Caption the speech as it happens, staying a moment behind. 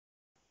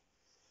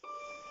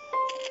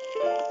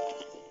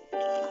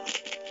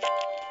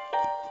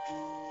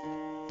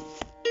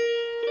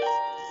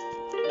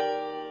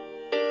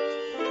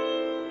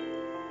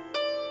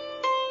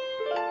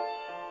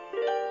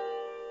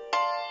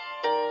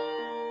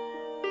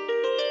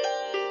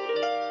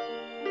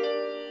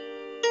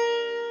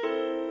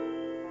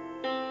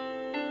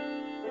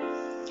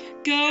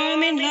Girl,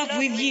 I'm in love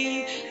with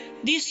you.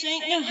 This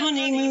ain't no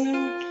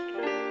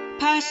honeymoon.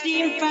 Past the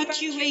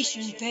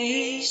infatuation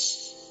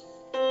phase.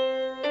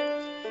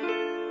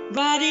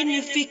 Right in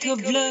the thick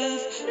of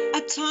love.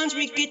 At times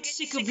we get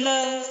sick of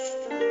love.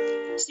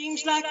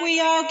 Seems like we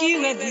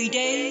argue every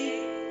day.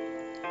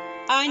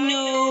 I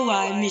know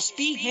I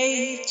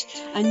misbehaved,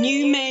 and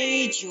you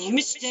made your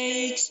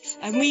mistakes,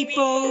 and we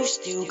both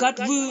still got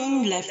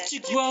room left to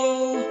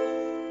grow.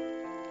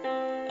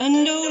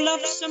 And though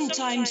love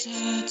sometimes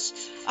hurts,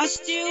 I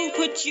still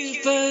put you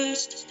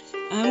first,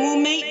 and we'll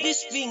make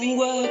this thing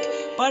work,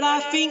 but I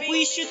think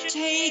we should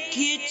take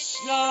it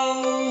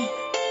slow.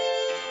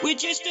 We're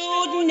just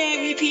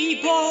ordinary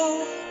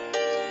people.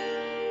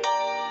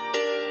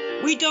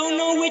 We don't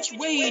know which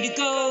way to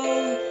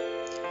go,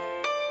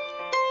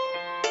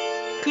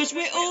 'cause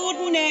we're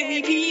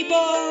ordinary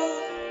people.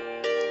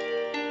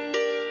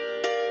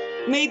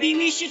 Maybe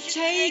we should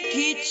take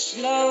it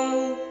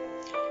slow.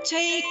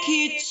 Take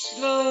it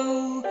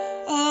slow,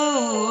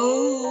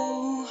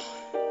 oh.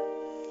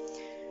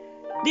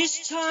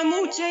 This time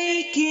we'll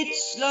take it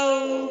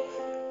slow.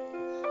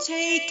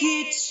 Take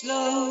it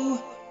slow,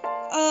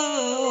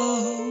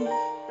 oh.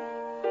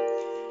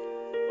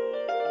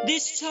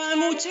 This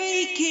time we'll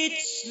take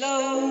it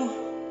slow.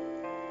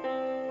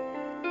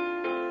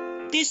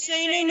 This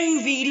ain't a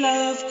movie,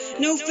 love,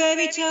 no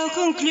fairy tale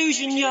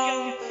conclusion,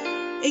 y'all.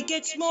 It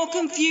gets more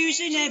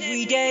confusing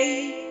every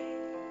day.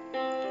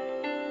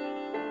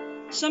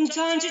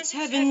 Sometimes it's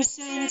heaven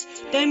sent,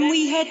 then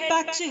we head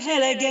back to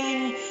hell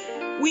again.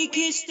 We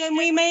kiss, then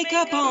we make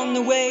up on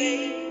the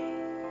way.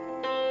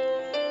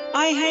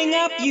 I hang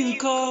up, you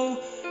call.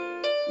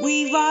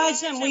 We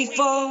rise and we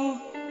fall,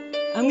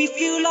 and we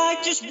feel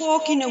like just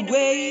walking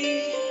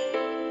away.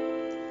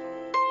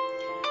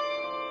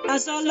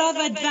 As our love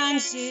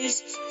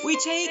advances, we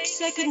take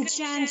second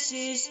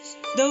chances,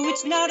 though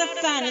it's not a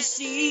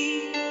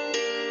fantasy.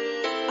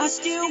 I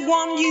still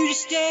want you to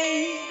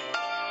stay.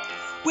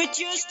 We're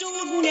just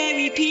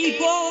ordinary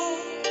people.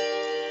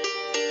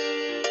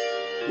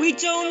 We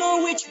don't know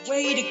which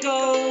way to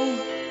go,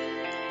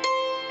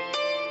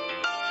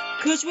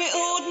 'cause we're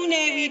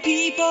ordinary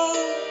people.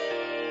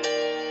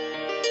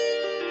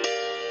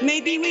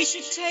 Maybe we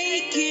should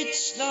take it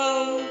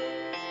slow.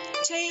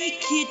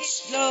 Take it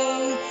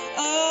slow,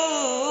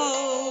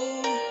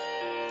 oh.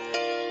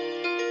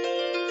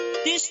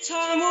 This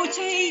time we'll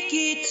take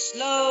it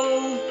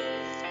slow.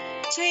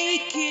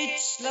 Take it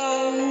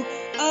slow,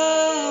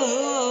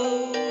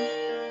 oh.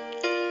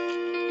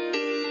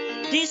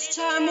 This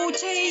time we'll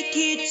take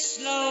it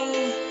slow.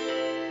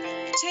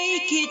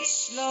 Take it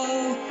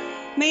slow.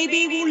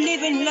 Maybe we'll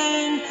live and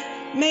learn.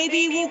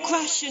 Maybe we'll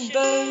crash and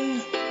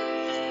burn.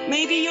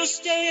 Maybe you'll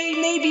stay,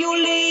 maybe you'll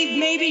leave,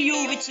 maybe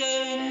you'll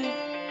return.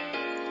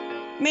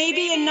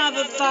 Maybe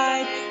another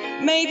fight,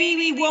 maybe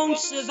we won't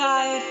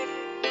survive.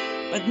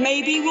 But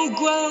maybe we'll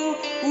grow,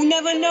 we'll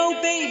never know,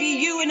 baby,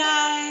 you and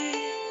I.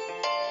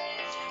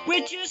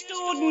 We're just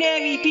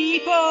ordinary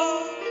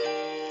people.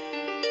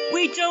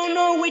 We don't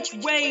know which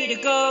way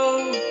to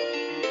go,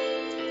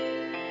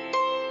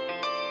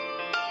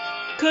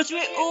 'cause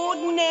we're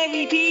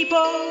ordinary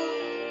people.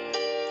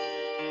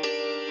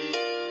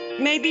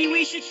 Maybe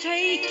we should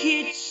take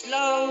it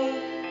slow.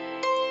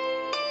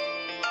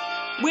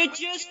 We're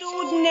just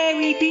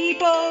ordinary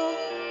people.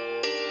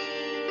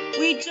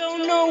 We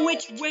don't know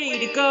which way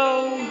to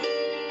go,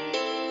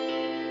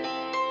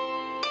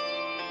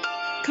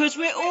 'cause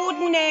we're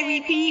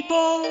ordinary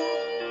people.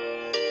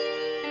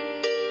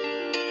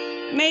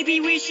 Maybe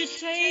we should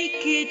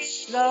take it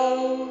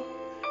slow.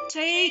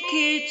 Take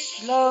it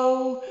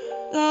slow,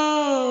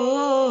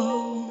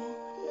 oh.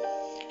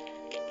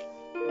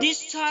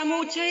 This time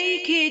we'll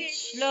take it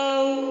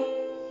slow.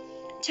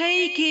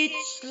 Take it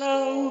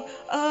slow,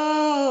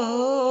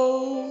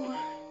 oh.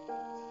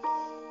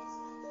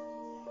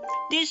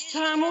 This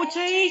time we'll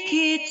take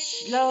it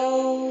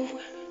slow.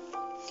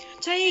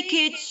 Take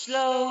it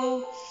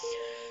slow,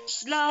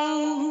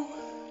 slow.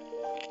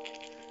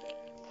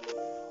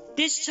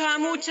 This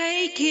time we'll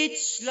take it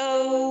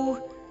slow.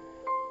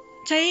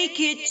 Take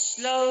it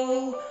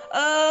slow,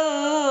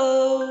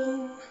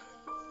 oh.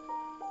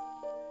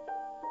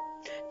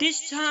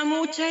 This time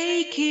we'll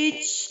take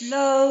it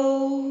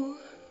slow.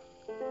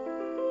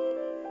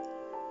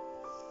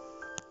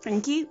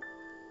 Thank you.